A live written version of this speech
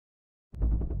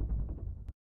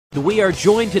We are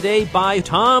joined today by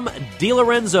Tom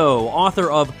DiLorenzo,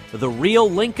 author of The Real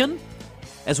Lincoln,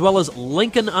 as well as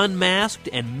Lincoln Unmasked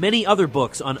and many other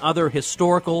books on other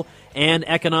historical and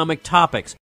economic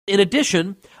topics. In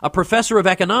addition, a professor of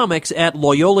economics at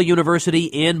Loyola University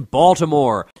in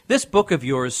Baltimore. This book of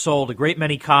yours sold a great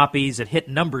many copies. It hit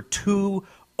number 2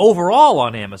 overall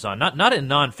on Amazon, not in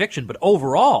nonfiction, but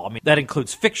overall. I mean, that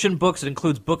includes fiction books, it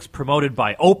includes books promoted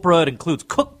by Oprah, it includes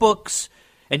cookbooks,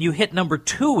 and you hit number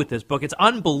 2 with this book. It's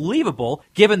unbelievable,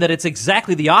 given that it's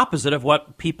exactly the opposite of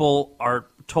what people are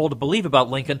told to believe about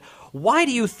Lincoln. Why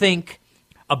do you think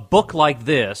a book like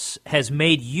this has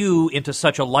made you into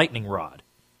such a lightning rod?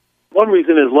 One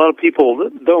reason is a lot of people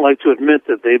don't like to admit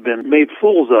that they've been made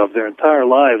fools of their entire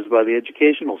lives by the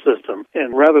educational system.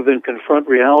 And rather than confront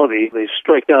reality, they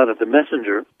strike out at the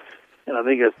messenger. And I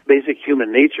think that's basic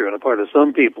human nature on the part of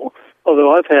some people.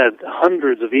 Although I've had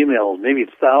hundreds of emails, maybe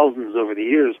thousands over the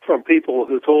years, from people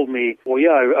who told me, well, yeah,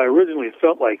 I originally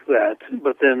felt like that,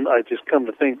 but then I just come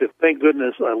to think that, thank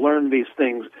goodness, I learned these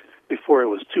things before it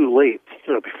was too late,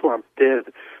 before I'm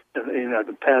dead. And I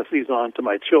can pass these on to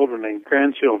my children and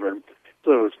grandchildren.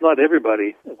 So it's not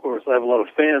everybody. Of course, I have a lot of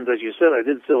fans. As you said, I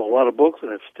did sell a lot of books,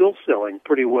 and it's still selling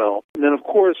pretty well. And then, of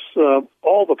course,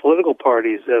 all the political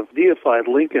parties have deified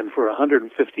Lincoln for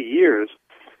 150 years.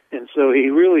 And so he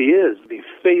really is the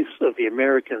face of the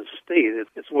American state.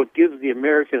 It's what gives the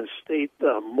American state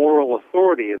moral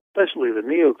authority, especially the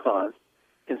neocons.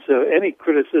 And so any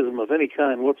criticism of any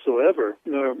kind whatsoever,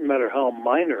 no matter how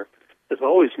minor, is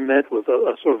always met with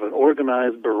a sort of an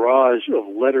organized barrage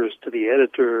of letters to the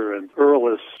editor and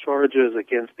scurrilous charges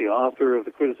against the author of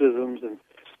the criticisms and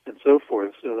so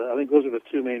forth. So I think those are the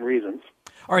two main reasons.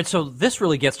 All right, so this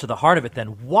really gets to the heart of it then.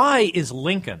 Why is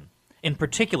Lincoln, in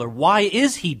particular, why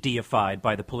is he deified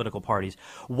by the political parties?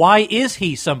 Why is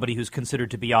he somebody who's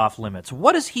considered to be off limits?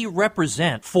 What does he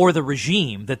represent for the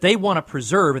regime that they want to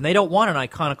preserve and they don't want an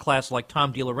iconoclast like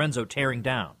Tom DiLorenzo tearing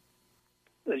down?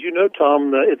 As you know,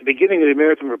 Tom, at the beginning of the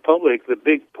American Republic, the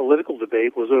big political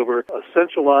debate was over a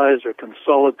centralized or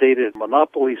consolidated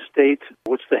monopoly state,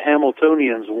 which the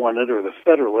Hamiltonians wanted, or the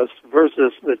Federalists,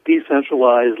 versus the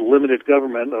decentralized limited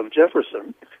government of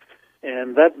Jefferson.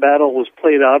 And that battle was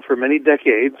played out for many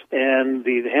decades, and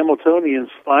the Hamiltonians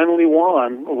finally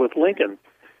won with Lincoln.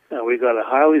 We got a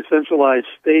highly centralized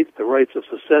state. The rights of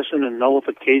secession and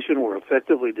nullification were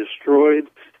effectively destroyed.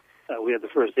 We had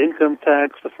the first income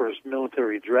tax, the first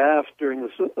military draft during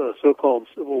the so-called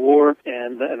Civil War,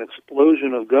 and an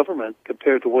explosion of government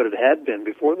compared to what it had been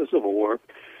before the Civil War.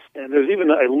 And there's even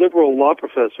a liberal law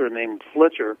professor named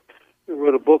Fletcher who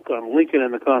wrote a book on Lincoln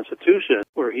and the Constitution,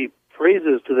 where he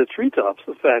praises to the treetops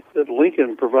the fact that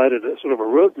Lincoln provided a sort of a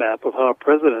roadmap of how a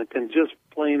president can just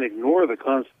plain ignore the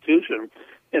Constitution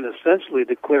and essentially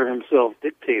declare himself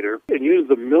dictator and use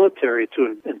the military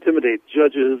to intimidate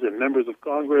judges and members of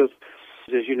Congress.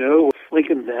 As you know,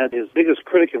 Lincoln had his biggest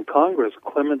critic in Congress,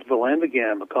 Clement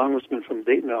Vallandigham, a congressman from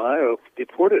Dayton, Ohio,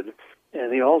 deported.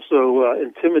 And he also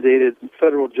intimidated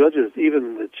federal judges,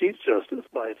 even the Chief Justice,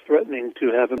 by threatening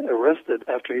to have him arrested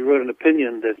after he wrote an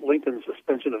opinion that Lincoln's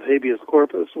suspension of habeas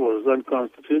corpus was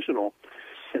unconstitutional.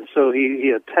 And so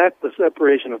he attacked the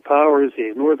separation of powers, he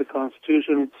ignored the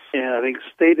Constitution, and I think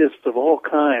statists of all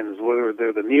kinds, whether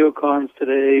they're the neocons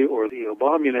today or the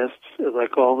Obamunists, as I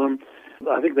call them,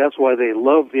 I think that's why they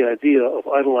love the idea of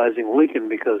idolizing Lincoln,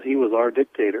 because he was our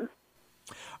dictator.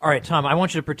 All right, Tom, I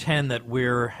want you to pretend that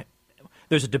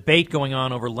there's a debate going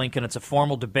on over Lincoln. It's a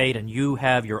formal debate, and you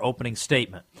have your opening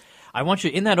statement. I want you,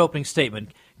 in that opening statement,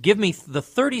 give me the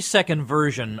 30-second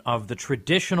version of the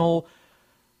traditional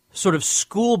sort of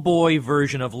schoolboy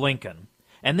version of Lincoln,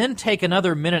 and then take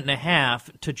another minute and a half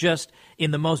to just,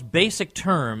 in the most basic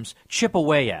terms, chip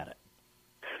away at it.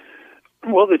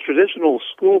 Well, the traditional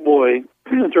schoolboy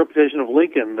interpretation of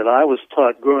Lincoln that I was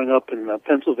taught growing up in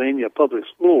Pennsylvania public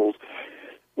schools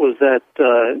was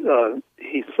that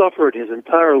he suffered his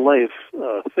entire life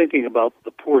thinking about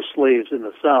the poor slaves in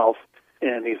the South,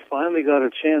 and he finally got a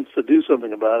chance to do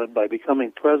something about it by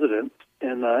becoming president.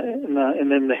 And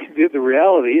then the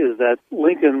reality is that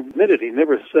Lincoln admitted he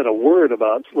never said a word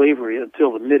about slavery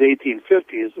until the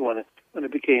mid-1850s when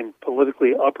it became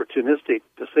politically opportunistic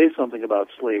to say something about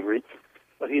slavery.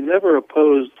 But he never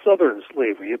opposed Southern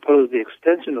slavery. He opposed the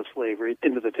extension of slavery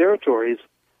into the territories.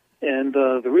 And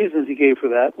the reasons he gave for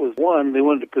that was, one, they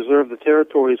wanted to preserve the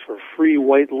territories for free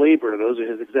white labor. Those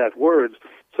are his exact words.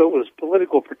 So it was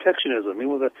political protectionism. They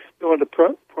wanted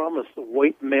to promise the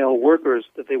white male workers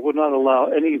that they would not allow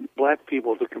any black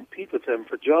people to compete with them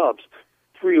for jobs,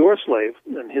 free or slave.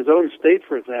 And his own state,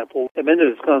 for example, amended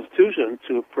its constitution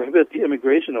to prohibit the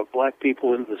immigration of black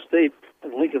people into the state,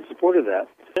 and Lincoln supported that.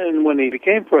 And when he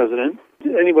became president,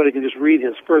 anybody can just read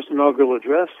his first inaugural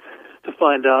address to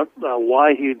find out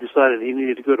why he decided he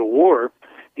needed to go to war.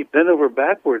 He bent over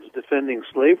backwards defending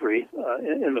slavery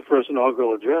in the first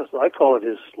inaugural address. I call it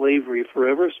his Slavery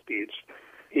Forever speech.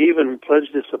 He even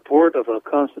pledged his support of a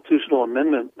constitutional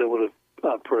amendment that would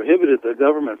have prohibited the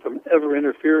government from ever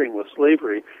interfering with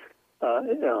slavery,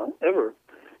 ever,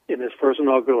 in his first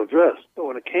inaugural address. But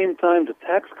when it came time to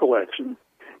tax collection,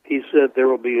 he said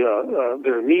there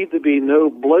need to be no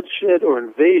bloodshed or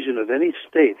invasion of any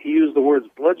state. He used the words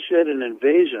bloodshed and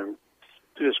invasion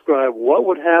to describe what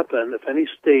would happen if any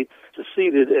state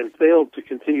seceded and failed to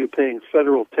continue paying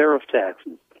federal tariff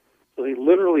taxes. So he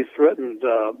literally threatened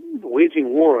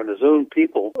waging war on his own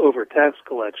people over tax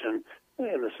collection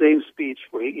in the same speech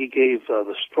where he gave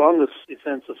the strongest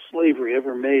defense of slavery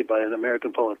ever made by an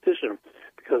American politician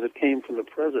because it came from the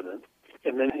president.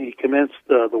 And then he commenced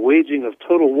the waging of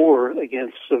total war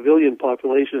against civilian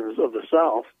populations of the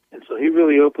South. And so he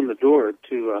really opened the door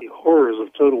to the horrors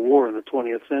of total war in the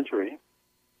 20th century.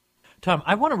 Tom,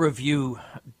 I want to review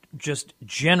just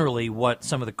generally what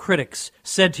some of the critics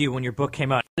said to you when your book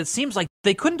came out. It seems like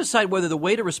they couldn't decide whether the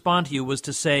way to respond to you was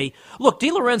to say, look,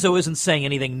 DiLorenzo isn't saying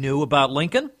anything new about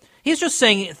Lincoln. He's just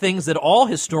saying things that all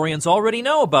historians already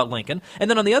know about Lincoln. And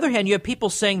then on the other hand, you have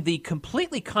people saying the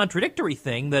completely contradictory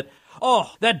thing that,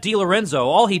 oh, that DiLorenzo,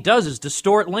 all he does is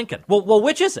distort Lincoln. Well,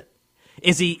 which is it?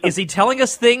 Is he telling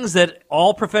us things that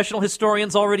all professional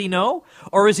historians already know?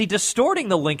 Or is he distorting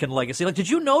the Lincoln legacy? Like, did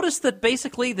you notice that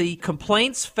basically the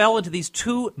complaints fell into these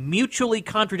two mutually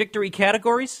contradictory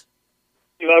categories?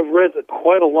 You know, I've read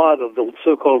quite a lot of the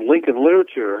so-called Lincoln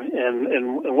literature,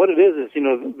 and what it is, you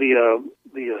know,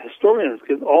 the historians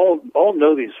can all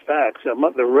know these facts.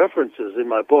 The references in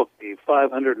my book, the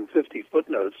 550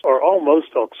 footnotes, are almost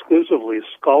exclusively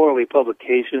scholarly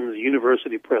publications,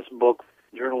 university press books,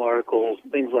 journal articles,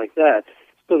 things like that.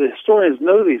 So the historians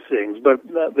know these things, but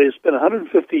they spent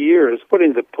 150 years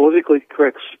putting the politically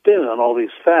correct spin on all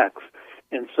these facts.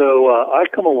 And so I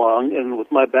come along, and with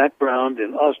my background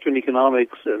in Austrian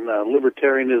economics and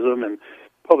libertarianism and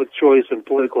public choice and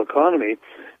political economy,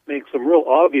 make some real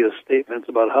obvious statements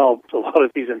about how a lot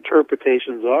of these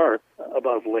interpretations are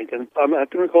about Lincoln. I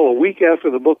can recall a week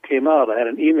after the book came out, I had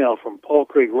an email from Paul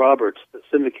Craig Roberts, the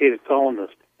syndicated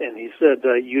columnist, and he said,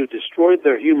 you destroyed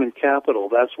their human capital,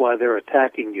 that's why they're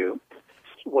attacking you.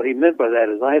 What he meant by that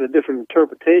is I had a different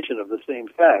interpretation of the same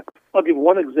fact. I'll give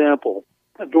one example.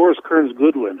 Doris Kearns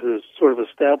Goodwin, who's sort of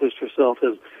established herself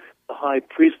as the high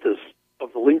priestess of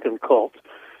the Lincoln cult,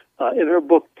 in her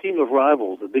book Team of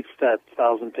Rivals, a big fat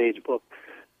 1,000-page book,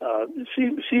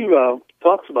 she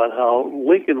talks about how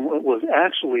Lincoln was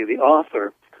actually the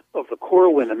author of the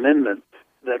Corwin Amendment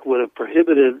that would have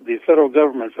prohibited the federal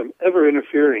government from ever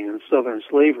interfering in Southern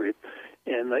slavery,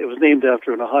 and it was named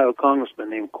after an Ohio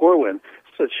congressman named Corwin.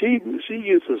 So she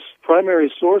uses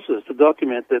primary sources to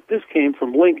document that this came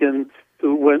from Lincoln,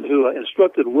 who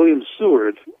instructed William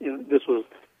Seward. This was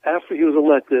after he was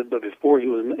elected, but before he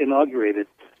was inaugurated,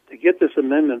 to get this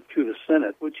amendment through the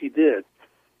Senate, which he did,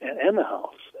 and the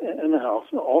House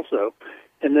also.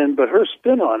 And then, but her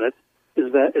spin on it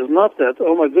is not that,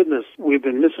 oh my goodness, we've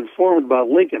been misinformed about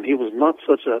Lincoln. He was not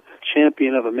such a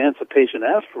champion of emancipation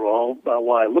after all.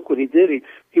 Why? Look what he did.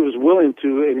 He was willing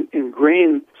to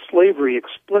ingrain slavery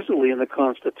explicitly in the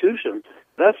Constitution.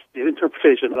 That's the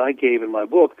interpretation that I gave in my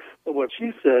book. But what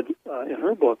she said in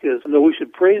her book is, no, we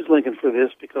should praise Lincoln for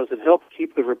this because it helped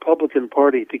keep the Republican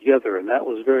Party together, and that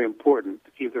was very important,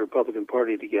 to keep the Republican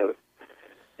Party together.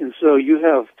 And so you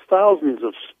have thousands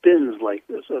of spins like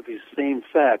this of these same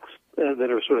facts that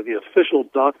are sort of the official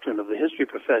doctrine of the history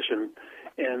profession,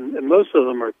 and most of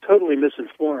them are totally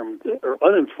misinformed or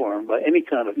uninformed by any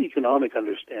kind of economic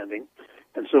understanding.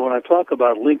 And so when I talk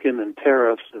about Lincoln and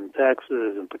tariffs and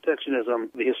taxes and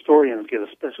protectionism, the historians get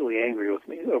especially angry with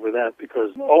me over that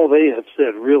because all they have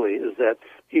said really is that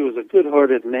he was a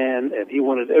good-hearted man and he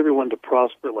wanted everyone to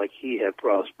prosper like he had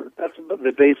prospered. That's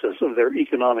the basis of their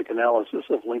economic analysis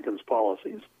of Lincoln's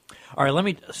policies. All right, let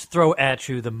me throw at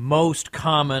you the most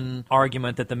common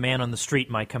argument that the man on the street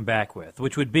might come back with,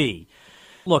 which would be,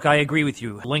 look, I agree with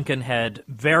you. Lincoln had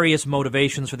various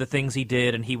motivations for the things he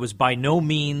did, and he was by no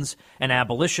means an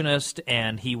abolitionist,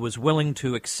 and he was willing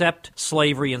to accept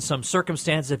slavery in some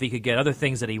circumstances if he could get other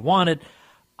things that he wanted.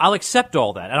 I'll accept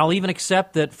all that, and I'll even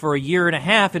accept that for a year and a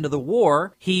half into the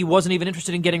war, he wasn't even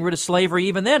interested in getting rid of slavery.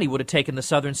 Even then, he would have taken the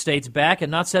southern states back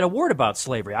and not said a word about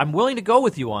slavery. I'm willing to go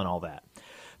with you on all that.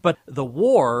 But the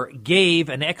war gave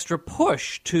an extra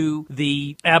push to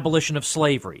the abolition of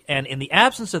slavery. And in the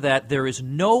absence of that, there is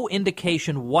no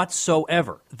indication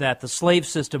whatsoever that the slave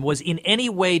system was in any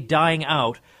way dying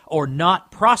out or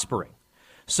not prospering.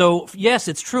 So, yes,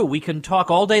 it's true. We can talk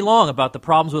all day long about the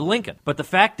problems with Lincoln. But the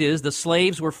fact is the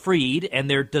slaves were freed, and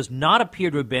there does not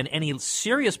appear to have been any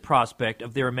serious prospect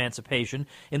of their emancipation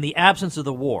in the absence of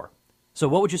the war. So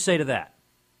what would you say to that?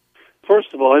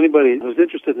 First of all, anybody who's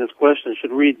interested in this question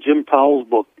should read Jim Powell's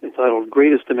book entitled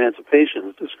Greatest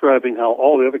Emancipations, describing how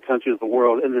all the other countries of the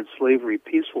world ended slavery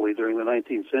peacefully during the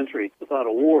 19th century without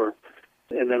a war.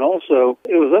 And then also,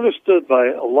 it was understood by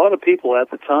a lot of people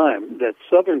at the time that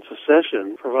Southern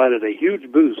secession provided a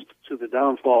huge boost to the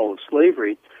downfall of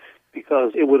slavery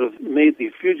because it would have made the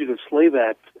Fugitive Slave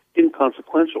Act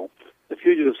inconsequential. The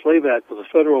Fugitive Slave Act was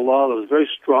a federal law that was very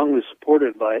strongly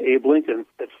supported by Abe Lincoln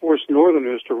that forced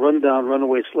Northerners to run down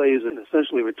runaway slaves and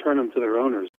essentially return them to their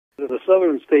owners. If the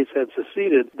Southern states had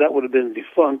seceded, that would have been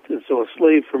defunct, and so a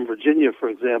slave from Virginia, for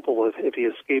example, if he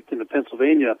escaped into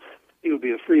Pennsylvania, he would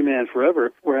be a free man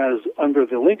forever, whereas under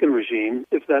the Lincoln regime,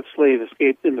 if that slave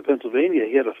escaped into Pennsylvania,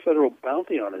 he had a federal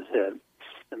bounty on his head.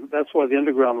 And that's why the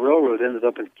Underground Railroad ended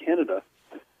up in Canada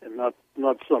and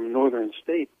not some northern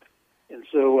state. And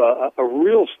so a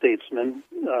real statesman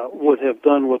would have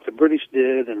done what the British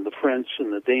did and the French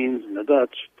and the Danes and the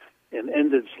Dutch and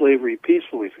ended slavery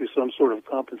peacefully through some sort of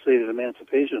compensated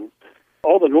emancipation.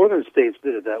 All the northern states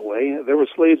did it that way. There were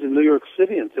slaves in New York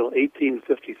City until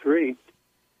 1853.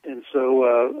 And so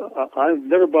I've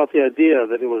never bought the idea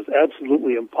that it was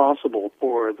absolutely impossible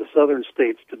for the southern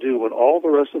states to do what all the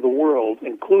rest of the world,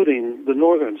 including the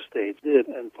northern states, did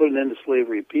and put an end to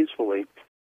slavery peacefully.